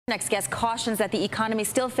Next guest cautions that the economy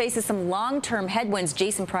still faces some long-term headwinds.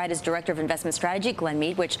 Jason Pride is Director of Investment Strategy at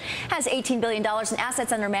Glenmede, which has $18 billion in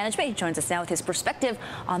assets under management. He joins us now with his perspective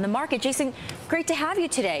on the market. Jason, great to have you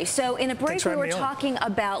today. So in a break, we were talking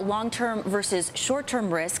about long-term versus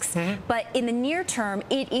short-term risks, but in the near term,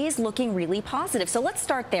 it is looking really positive. So let's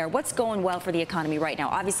start there. What's going well for the economy right now?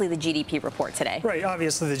 Obviously, the GDP report today. Right.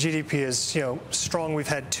 Obviously, the GDP is strong. We've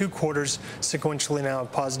had 2 quarters sequentially now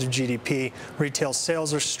of positive GDP. Retail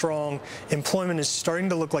sales are strong. Employment is starting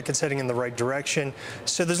to look like it's heading in the right direction.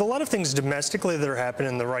 So there's a lot of things domestically that are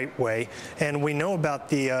happening the right way. And we know about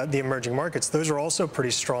the emerging markets. Those are also pretty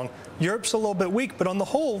strong. Europe's a little bit weak, but on the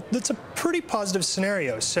whole, that's a pretty positive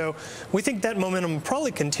scenario. So we think that momentum will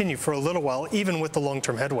probably continue for a little while, even with the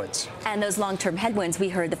long-term headwinds. And those long-term headwinds, we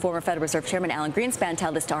heard the former Federal Reserve Chairman Alan Greenspan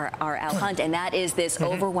tell this to our Al Hunt, and that is this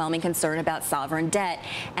overwhelming concern about sovereign debt.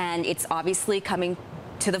 And it's obviously coming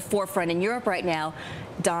to the forefront in Europe right now.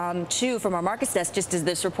 Dom Chu from our markets desk just does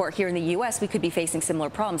this report here in the U.S. We could be facing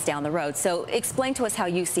similar problems down the road. So explain to us how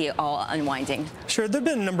you see it all unwinding. Sure. There have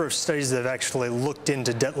been a number of studies that have actually looked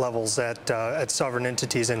into debt levels at sovereign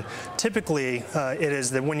entities, and typically it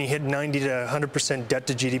is that when you hit 90 to 100% debt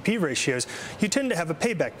to GDP ratios, you tend to have a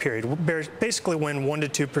payback period. Basically, when 1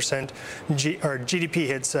 to 2% or GDP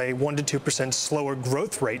hits a 1 to 2% slower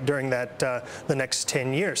growth rate during that the next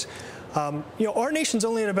 10 years. Our nation's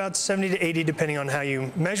only at about 70 to 80, depending on how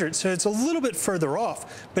you measure it, so it's a little bit further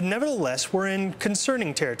off. But nevertheless, we're in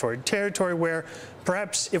concerning territory where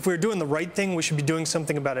perhaps if we were doing the right thing, we should be doing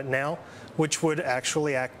something about it now, which would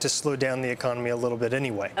actually act to slow down the economy a little bit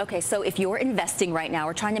anyway. Okay, so if you're investing right now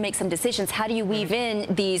or trying to make some decisions, how do you weave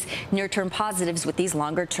in these near-term positives with these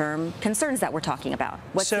longer-term concerns that we're talking about?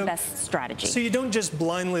 What's the best strategy? So you don't just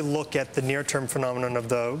blindly look at the near-term phenomenon of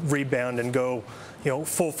the rebound and go,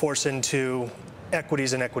 full force into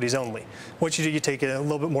equities and equities only. What you do, you take a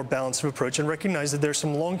little bit more balanced approach and recognize that there's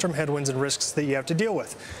some long-term headwinds and risks that you have to deal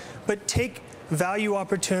with. But take value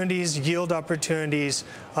opportunities, yield opportunities,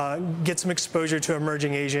 get some exposure to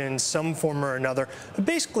emerging Asia in some form or another.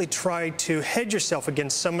 Basically try to hedge yourself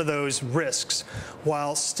against some of those risks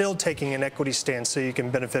while still taking an equity stance so you can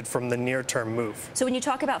benefit from the near-term move. So when you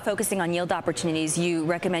talk about focusing on yield opportunities, you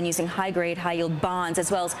recommend using high-grade, high-yield bonds as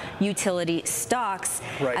well as utility stocks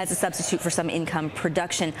as a substitute for some income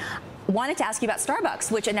production. Wanted to ask you about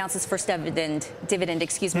Starbucks, which announces first dividend,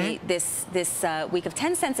 this week of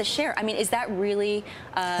 10 cents a share. I mean, is that really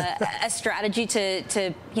a strategy to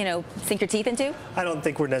sink your teeth into? I don't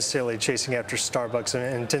think we're necessarily chasing after Starbucks,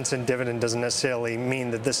 and 10-cent dividend doesn't necessarily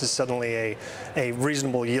mean that this is suddenly a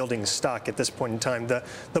reasonable yielding stock at this point in time.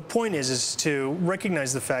 The point is to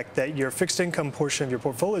recognize the fact that your fixed income portion of your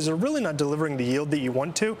portfolios are really not delivering the yield that you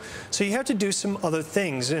want to, so you have to do some other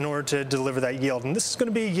things in order to deliver that yield, and this is going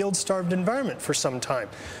to be a yield-starved environment for some time.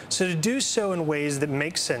 So to do so in ways that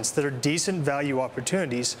make sense, that are decent value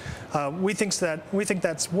opportunities, we think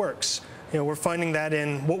that works. We're finding that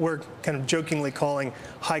in what we're kind of jokingly calling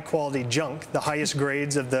high-quality junk, the highest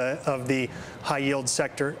grades of the high-yield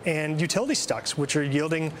sector, and utility stocks, which are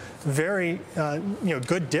yielding very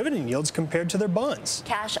good dividend yields compared to their bonds.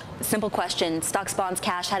 Cash, simple question, stocks, bonds,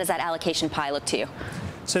 cash, how does that allocation pie look to you?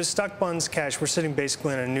 So stock, bonds, cash, we're sitting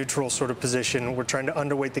basically in a neutral sort of position. We're trying to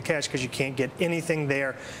underweight the cash because you can't get anything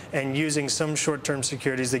there, and using some short-term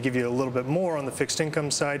securities that give you a little bit more on the fixed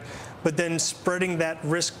income side, but then spreading that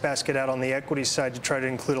risk basket out on the equity side to try to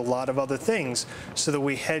include a lot of other things so that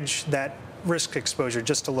we hedge that risk exposure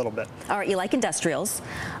just a little bit. All right, you like industrials.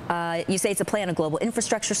 You say it's a play on a global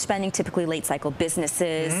infrastructure spending, typically late cycle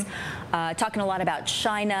businesses. Talking a lot about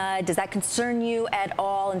China. Does that concern you at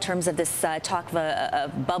all in terms of this talk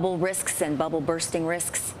of bubble risks and bubble bursting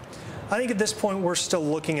risks? I think at this point we're still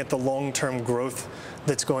looking at the long-term growth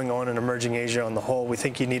that's going on in emerging Asia on the whole. We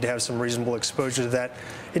think you need to have some reasonable exposure to that.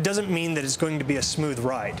 It doesn't mean that it's going to be a smooth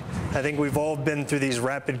ride. I think we've all been through these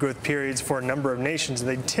rapid growth periods for a number of nations, and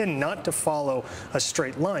they tend not to follow a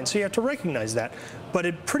straight line. So you have to recognize that. But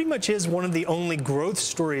it pretty much is one of the only growth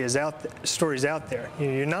stories out there.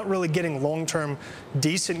 You're not really getting long-term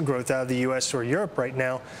decent growth out of the U.S. or Europe right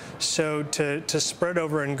now. So to spread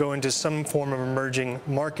over and go into some form of emerging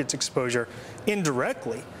markets exposure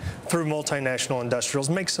indirectly through multinational industrials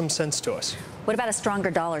makes some sense to us. What about a stronger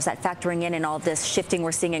dollar? Is that factoring in all this shifting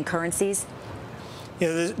we're seeing in currencies?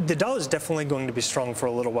 The dollar is definitely going to be strong for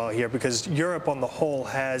a little while here because Europe on the whole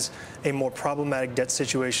has a more problematic debt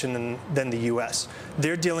situation than the U.S.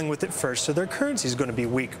 they're dealing with it first, so their currency is going to be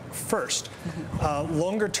weak first.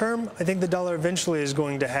 Longer term, I think the dollar eventually is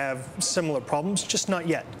going to have similar problems, just not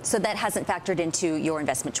yet. So that hasn't factored into your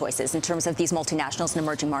investment choices in terms of these multinationals and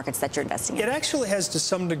emerging markets that you're investing in? It actually has to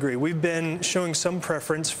some degree. We've been showing some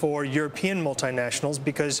preference for European multinationals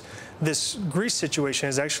because this Greece situation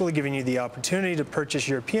is actually giving you the opportunity to purchase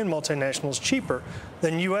European multinationals cheaper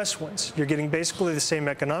than U.S. ones. You're getting basically the same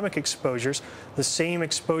economic exposures, the same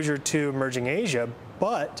exposure to emerging Asia,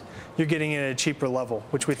 but you're getting it at a cheaper level,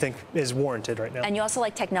 which we think is warranted right now. And you also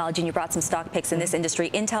like technology, and you brought some stock picks in this industry.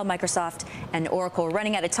 Intel, Microsoft, and Oracle. We're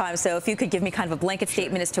running out of time, so if you could give me kind of a blanket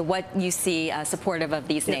statement as to what you see supportive of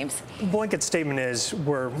these names. Blanket statement is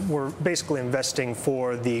we're basically investing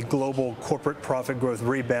for the global corporate profit growth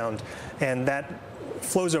rebound, and that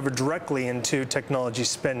flows over directly into technology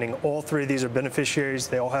spending. All three of these are beneficiaries.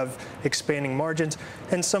 They all have expanding margins,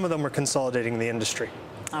 and some of them are consolidating the industry.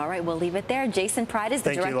 All right, we'll leave it there. Jason Pride is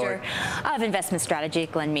the Director of Investment Strategy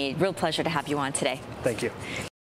at Glenmede. Real pleasure to have you on today. Thank you.